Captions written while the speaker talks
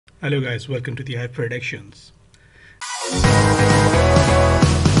Hello guys, welcome to the Hive Productions.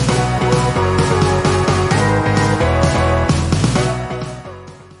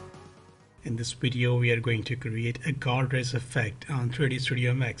 In this video we are going to create a guard rays effect on 3D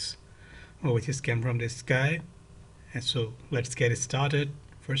Studio Max, which is came from the sky. And so let's get it started.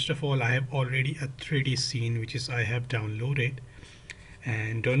 First of all, I have already a 3D scene which is I have downloaded,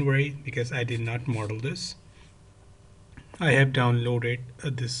 and don't worry because I did not model this. I have downloaded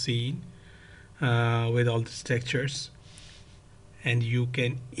this scene with all the textures, and you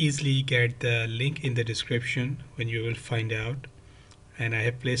can easily get the link in the description when you will find out. And I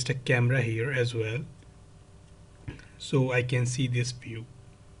have placed a camera here as well so I can see this view.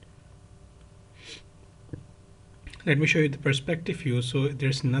 Let me show you the perspective view. So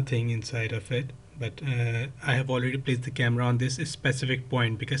there's nothing inside of it, but I have already placed the camera on this specific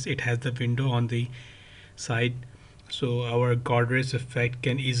point because it has the window on the side, so our guard rays effect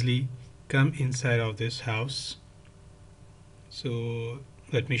can easily come inside of this house. So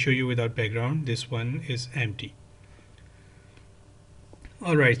let me show you without background. This one is empty.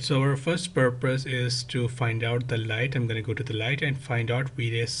 Alright, so our first purpose is to find out the light. I'm going to go to the light and find out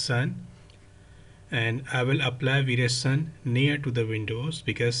Vray sun, and I will apply Vray sun near to the windows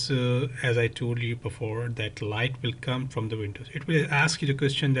because as I told you before, that light will come from the windows. It will ask you the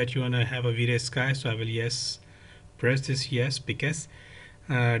question that you want to have a Vray sky, so I will press this yes, because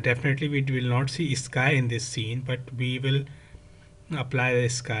definitely we will not see sky in this scene, but we will apply the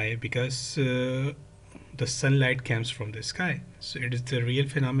sky because the sunlight comes from the sky. So it is the real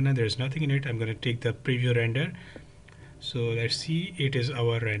phenomena. There is nothing in it. I'm going to take the preview render. So let's see, it is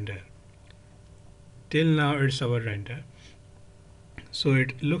our render. Till now it's our render. So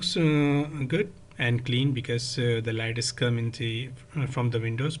it looks good and clean because the light is coming from the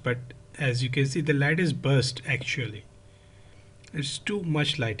windows, but as you can see the light is burst actually. It's too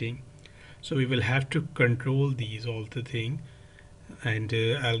much lighting, so we will have to control these all the thing. And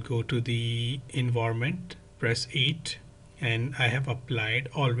I'll go to the environment, press 8, and I have applied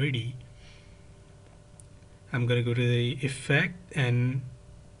already. I'm going to go to the effect and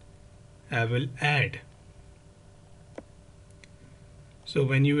I will add. So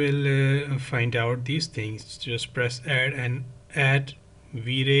when you will find out these things, just press add and add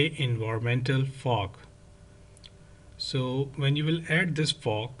Vray Environmental Fog. So when you will add this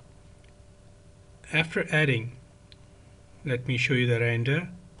fog, after adding, let me show you the render.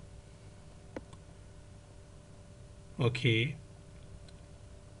 Okay.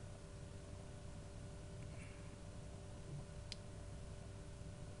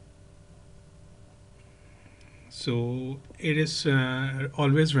 So it is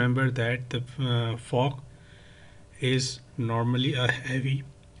always remember that the fog is normally a heavy.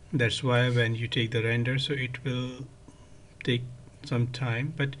 That's why when you take the render, so it will take some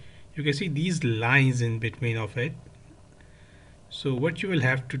time, but you can see these lines in between of it. So what you will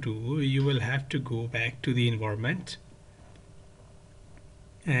have to do, you will have to go back to the environment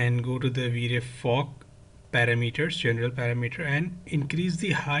and go to the Vray fog parameters, general parameter, and increase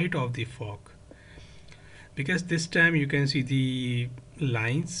the height of the fog, because this time you can see the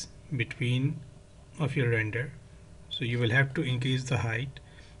lines between of your render. So you will have to increase the height.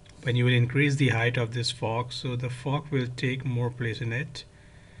 When you will increase the height of this fog, so the fog will take more place in it.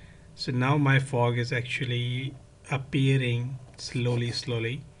 So now my fog is actually appearing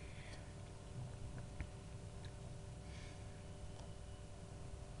slowly.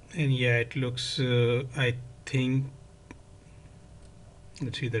 And yeah, it looks I think,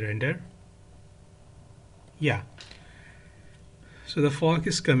 let's see the render. Yeah, so the fog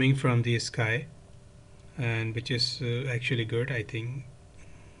is coming from the sky, and which is actually good, I think.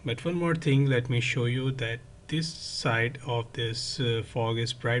 But one more thing, let me show you that this side of this fog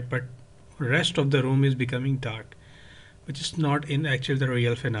is bright, but rest of the room is becoming dark, which is not in actual the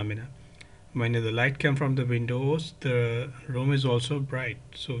real phenomena. When the light comes from the windows, the room is also bright.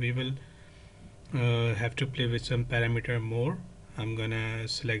 So we will have to play with some parameter more. I'm gonna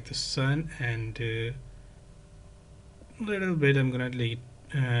select the sun and little bit I'm gonna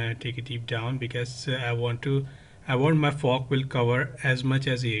take it deep down because I want my fog will cover as much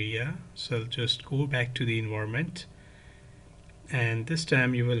as area. So I'll just go back to the environment, and this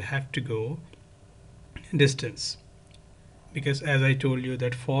time you will have to go distance, because as I told you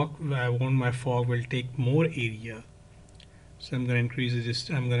that fog, I want my fog will take more area. So I'm going to increase the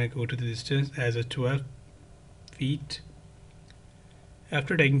distance. I'm going to go to the distance as a 12 feet.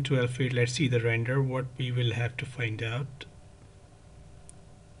 After taking 12 feet, let's see the render, what we will have to find out.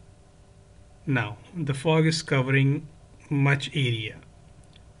 Now the fog is covering much area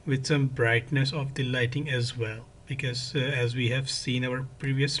with some brightness of the lighting as well, because as we have seen our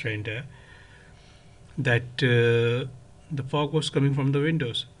previous render that the fog was coming from the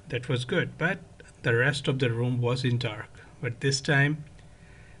windows. That was good, but the rest of the room was in dark. But this time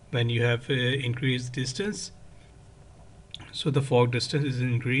when you have increased distance, so the fog distance is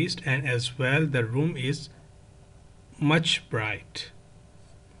increased, and as well the room is much bright.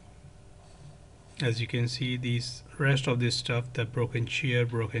 As you can see, these rest of this stuff, the broken chair,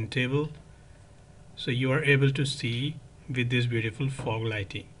 broken table, so you are able to see with this beautiful fog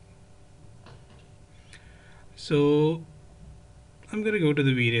lighting. So I'm gonna go to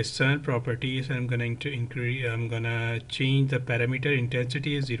the various sun properties, and I'm gonna change the parameter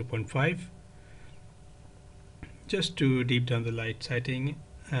intensity is 0.5 just to deep down the light setting,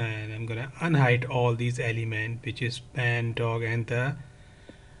 and I'm gonna unhide all these elements, which is pan, dog, and the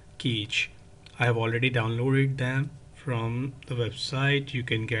cage. I have already downloaded them from the website. You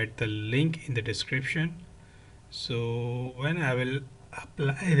can get the link in the description. So when I will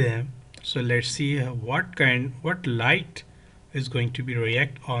apply them, so let's see what light is going to be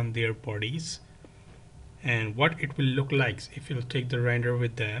react on their bodies and what it will look like if you'll take the render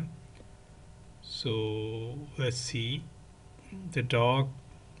with them. So let's see the dog,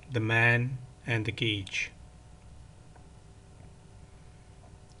 the man, and the cage.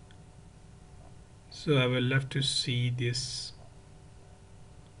 So I will love to see this,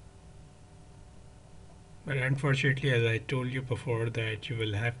 but unfortunately, as I told you before, that you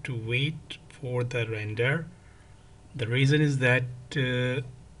will have to wait for the render. The reason is that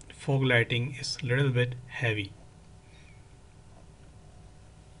fog lighting is a little bit heavy.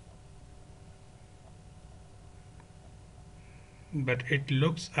 But it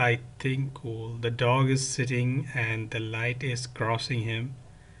looks, I think, cool. The dog is sitting and the light is crossing him.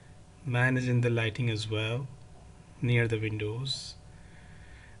 Man is in the lighting as well, near the windows.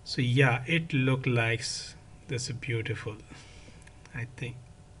 So yeah, it look like this is beautiful, I think.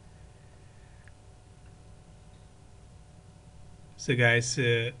 So guys,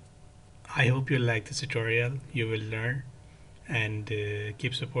 I hope you like this tutorial. You will learn, and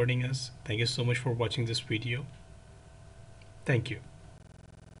keep supporting us. Thank you so much for watching this video. Thank you.